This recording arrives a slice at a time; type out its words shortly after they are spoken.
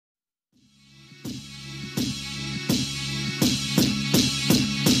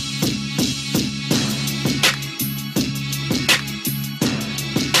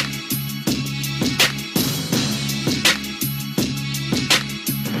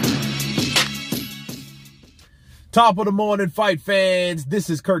Top of the morning, fight fans. This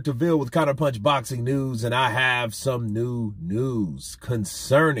is Kurt DeVille with Counterpunch Boxing News, and I have some new news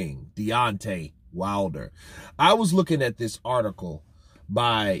concerning Deontay Wilder. I was looking at this article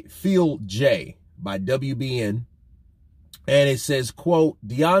by Phil J. by WBN, and it says, quote,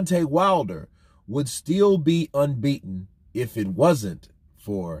 Deontay Wilder would still be unbeaten if it wasn't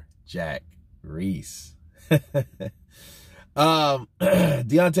for Jack Reiss.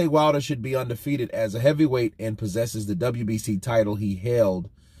 Deontay Wilder should be undefeated as a heavyweight and possesses the WBC title he held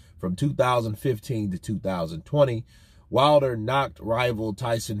from 2015 to 2020. Wilder knocked rival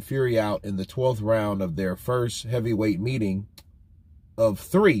Tyson Fury out in the 12th round of their first heavyweight meeting of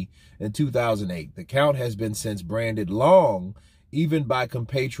 3 in 2008. The count has been since branded long, even by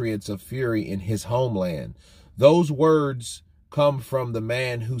compatriots of Fury in his homeland. Those words come from the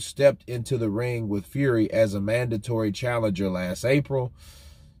man who stepped into the ring with Fury as a mandatory challenger last April.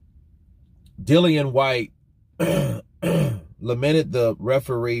 Dillian Whyte lamented the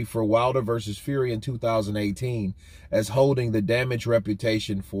referee for Wilder versus Fury in 2018 as holding the damaged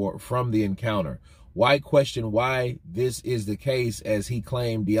reputation from the encounter. Whyte questioned why this is the case, as he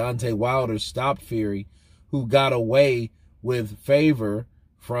claimed Deontay Wilder stopped Fury, who got away with favor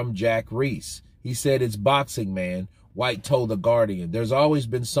from Jack Reiss. He said, "It's boxing, man," Whyte told The Guardian. "There's always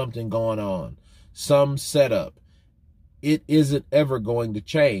been something going on, some setup. It isn't ever going to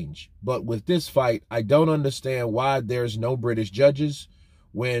change. But with this fight, I don't understand why there's no British judges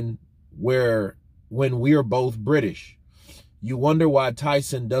when we're both British. You wonder why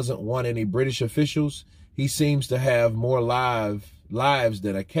Tyson doesn't want any British officials? He seems to have more lives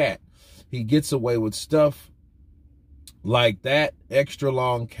than a cat. He gets away with stuff like that. Extra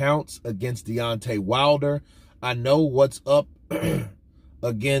long counts against Deontay Wilder. I know what's up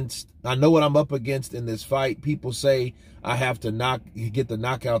against. I know what I'm up against in this fight. People say I have to get the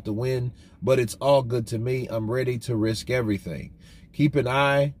knockout to win, but it's all good to me. I'm ready to risk everything. Keep an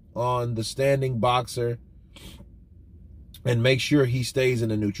eye on the standing boxer and make sure he stays in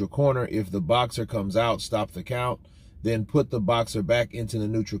the neutral corner. If the boxer comes out, stop the count. Then put the boxer back into the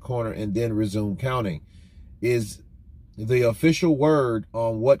neutral corner and then resume counting. Is the official word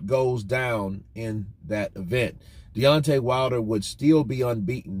on what goes down in that event. Deontay Wilder would still be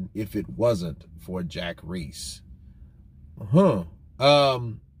unbeaten if it wasn't for Jack Reiss. Let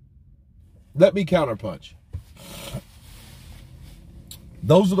me counterpunch.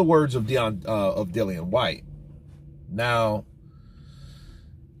 Those are the words of Dillian Whyte. Now,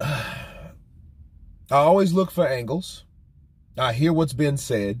 I always look for angles. I hear what's been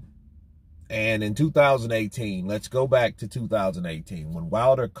said. And in 2018, let's go back to 2018, when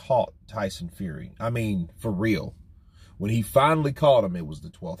Wilder caught Tyson Fury. I mean, for real. When he finally caught him, it was the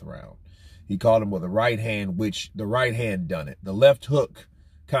 12th round. He caught him with a right hand, which the right hand done it. The left hook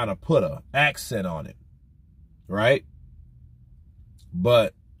kind of put an accent on it, right?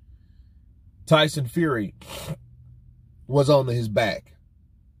 But Tyson Fury was on his back.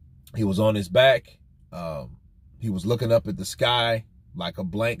 He was on his back. He was looking up at the sky like a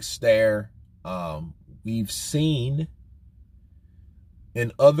blank stare. We've seen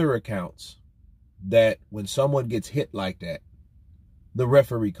in other accounts that when someone gets hit like that, the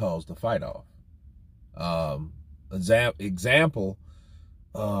referee calls the fight off. Example,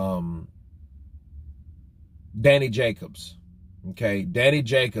 Danny Jacobs. Okay, Danny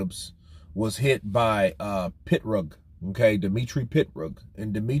Jacobs was hit by Pitrug. Okay, Dimitri Pitrug,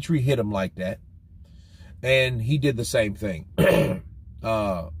 and Dimitri hit him like that, and he did the same thing.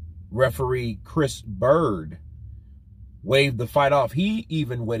 Referee Chris Bird waved the fight off. He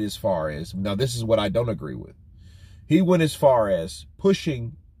even went as far as, now this is what I don't agree with, he went as far as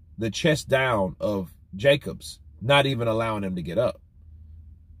pushing the chest down of Jacobs, not even allowing him to get up.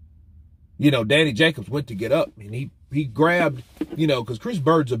 You know, Danny Jacobs went to get up, and he grabbed, you know, because Chris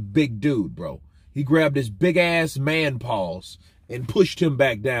Bird's a big dude, bro. He grabbed his big-ass man paws and pushed him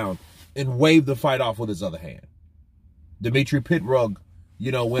back down and waved the fight off with his other hand. Dimitri Pitrug,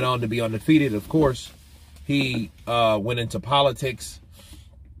 you know, went on to be undefeated, of course. He went into politics.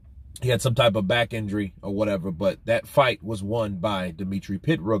 He had some type of back injury or whatever, but that fight was won by Dimitri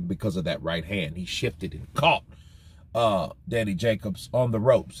Pitrug because of that right hand. He shifted and caught Danny Jacobs on the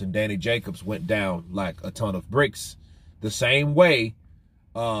ropes, and Danny Jacobs went down like a ton of bricks, the same way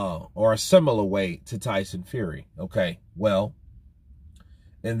or a similar way to Tyson Fury. Okay, well,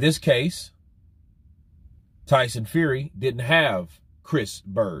 in this case, Tyson Fury didn't have Chris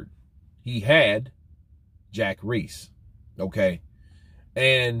Bird. He had Jack Reiss. Okay,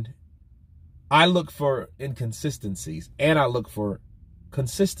 and I look for inconsistencies and I look for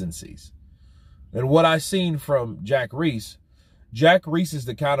consistencies. And what I've seen from Jack Reiss is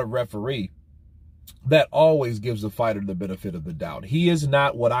the kind of referee that always gives the fighter the benefit of the doubt. He is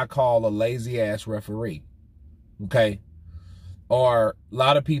not what I call a lazy-ass referee, okay? Or a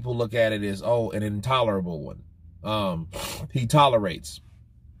lot of people look at it as, oh, an intolerable one. He tolerates.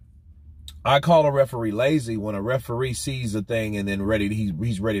 I call a referee lazy when a referee sees a thing and then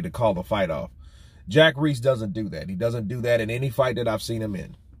he's ready to call the fight off. Jack Reiss doesn't do that. He doesn't do that in any fight that I've seen him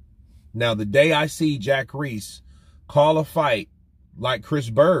in. Now, the day I see Jack Reiss call a fight like Chris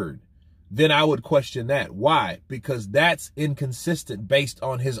Bird, then I would question that. Why? Because that's inconsistent based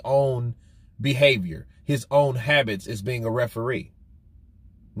on his own behavior, his own habits as being a referee.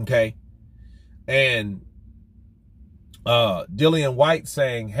 Okay? And Dillian Whyte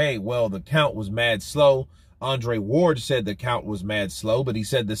saying, hey, well, the count was mad slow. Andre Ward said the count was mad slow, but he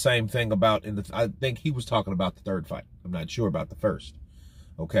said the same thing about I think he was talking about the third fight. I'm not sure about the first.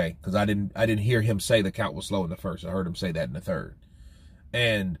 Okay, because I didn't hear him say the count was slow in the first. I heard him say that in the third.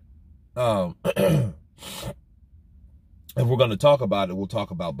 And if we're going to talk about it, we'll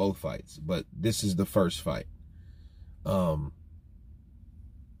talk about both fights. But this is the first fight. Deontay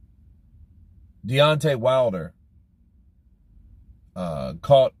Wilder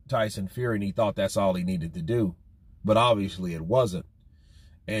caught Tyson Fury, and he thought that's all he needed to do. But obviously it wasn't.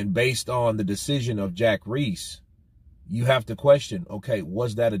 And based on the decision of Jack Reiss, you have to question, okay,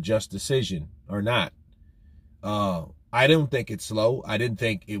 was that a just decision or not? I don't think it's slow. I didn't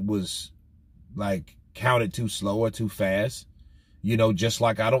think it was, like, counted too slow or too fast. You know, just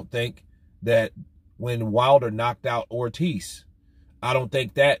like I don't think that when Wilder knocked out Ortiz, I don't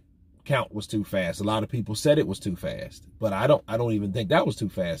think that count was too fast. A lot of people said it was too fast, but I don't even think that was too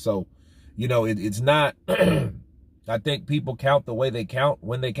fast. So, you know, it's not, I think people count the way they count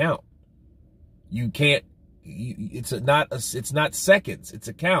when they count. You can't, it's not seconds, it's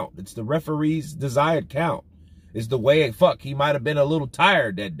a count. It's the referee's desired count. It's the way, he might have been a little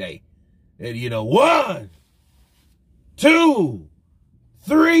tired that day. And, you know, 1, 2,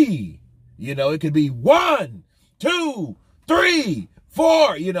 3, you know, it could be 1, 2, 3,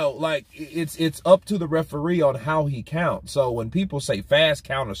 4, you know, like it's up to the referee on how he counts. So when people say fast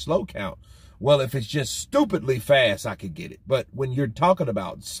count or slow count, well, if it's just stupidly fast, I could get it. But when you're talking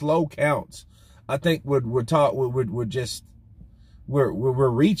about slow counts, I think we're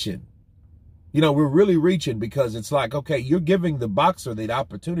reaching. You know, we're really reaching, because it's like, okay, you're giving the boxer the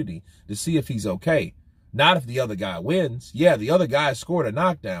opportunity to see if he's okay. Not if the other guy wins. Yeah, the other guy scored a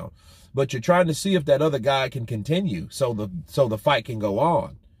knockdown, but you're trying to see if that other guy can continue so the fight can go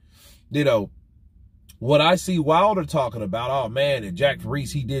on. You know, what I see Wilder talking about, oh man, and Jack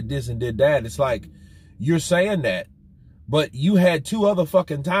Reiss, he did this and did that. It's like, you're saying that, but you had 2 other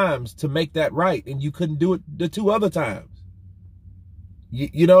fucking times to make that right, and you couldn't do it the 2 other times.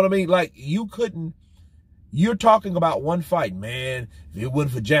 You know what I mean? Like, you couldn't. You're talking about one fight. Man, if it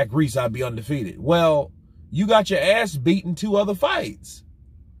wasn't for Jack Reiss, I'd be undefeated. Well, you got your ass beaten 2 other fights.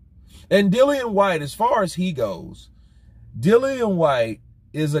 And Dillian Whyte, as far as he goes, Dillian Whyte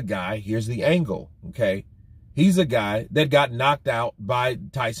is a guy, here's the angle, okay? He's a guy that got knocked out by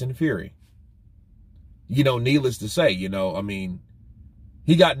Tyson Fury. You know, needless to say, you know, I mean,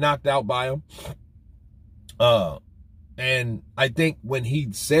 he got knocked out by him. And I think when he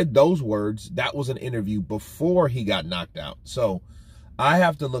said those words, that was an interview before he got knocked out. So I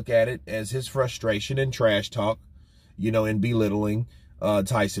have to look at it as his frustration and trash talk, you know, and belittling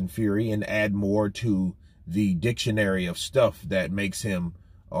Tyson Fury, and add more to the dictionary of stuff that makes him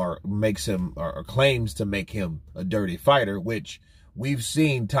or claims to make him a dirty fighter, which we've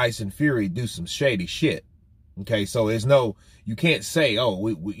seen Tyson Fury do some shady shit. Okay, so there's no, you can't say, oh,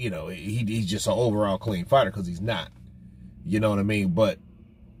 you know, he's just an overall clean fighter, because he's not. You know what I mean? But,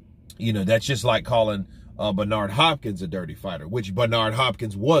 you know, that's just like calling Bernard Hopkins a dirty fighter, which Bernard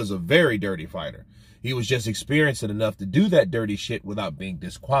Hopkins was a very dirty fighter. He was just experiencing enough to do that dirty shit without being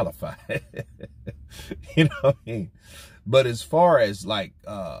disqualified. You know what I mean? But as far as, like,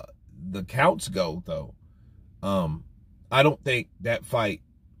 the counts go, though, I don't think that fight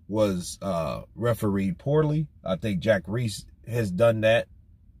was refereed poorly. I think Jack Reiss has done that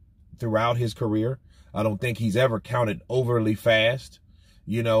throughout his career. I don't think he's ever counted overly fast.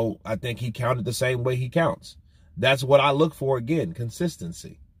 You know, I think he counted the same way he counts. That's what I look for, again,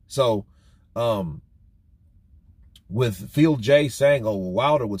 consistency. So, with Phil J saying, oh, well,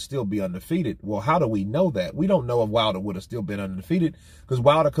 Wilder would still be undefeated. Well, how do we know that? We don't know if Wilder would have still been undefeated, because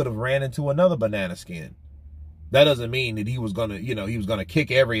Wilder could have ran into another banana skin. That doesn't mean that he was going to, you know, he was going to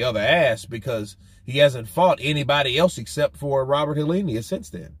kick every other ass, because he hasn't fought anybody else except for Robert Helenius since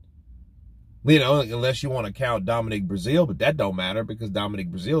then. You know, unless you want to count Dominic Breazeale, but that don't matter, because Dominic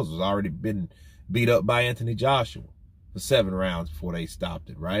Breazeale has already been beat up by Anthony Joshua for 7 rounds before they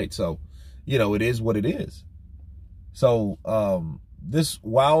stopped it, right? So, you know, it is what it is. So this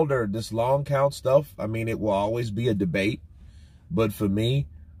Wilder, this long count stuff, I mean, it will always be a debate. But for me,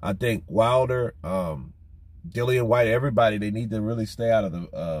 I think Wilder, Dillian, Whyte, everybody, they need to really stay out of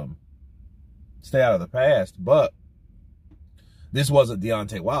the past. But this wasn't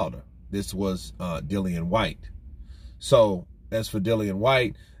Deontay Wilder. This was Dillian Whyte. So as for Dillian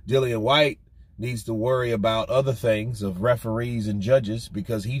Whyte needs to worry about other things of referees and judges,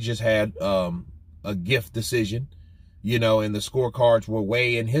 because he just had a gift decision, you know, and the scorecards were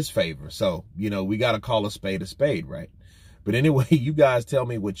way in his favor. So, you know, we got to call a spade, right? But anyway, you guys tell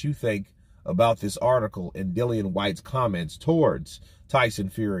me what you think about this article and Dillian Whyte's comments towards Tyson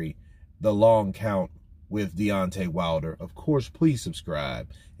Fury, the long count with Deontay Wilder. Of course, please subscribe.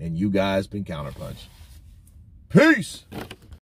 And you guys been Counterpunch. Peace!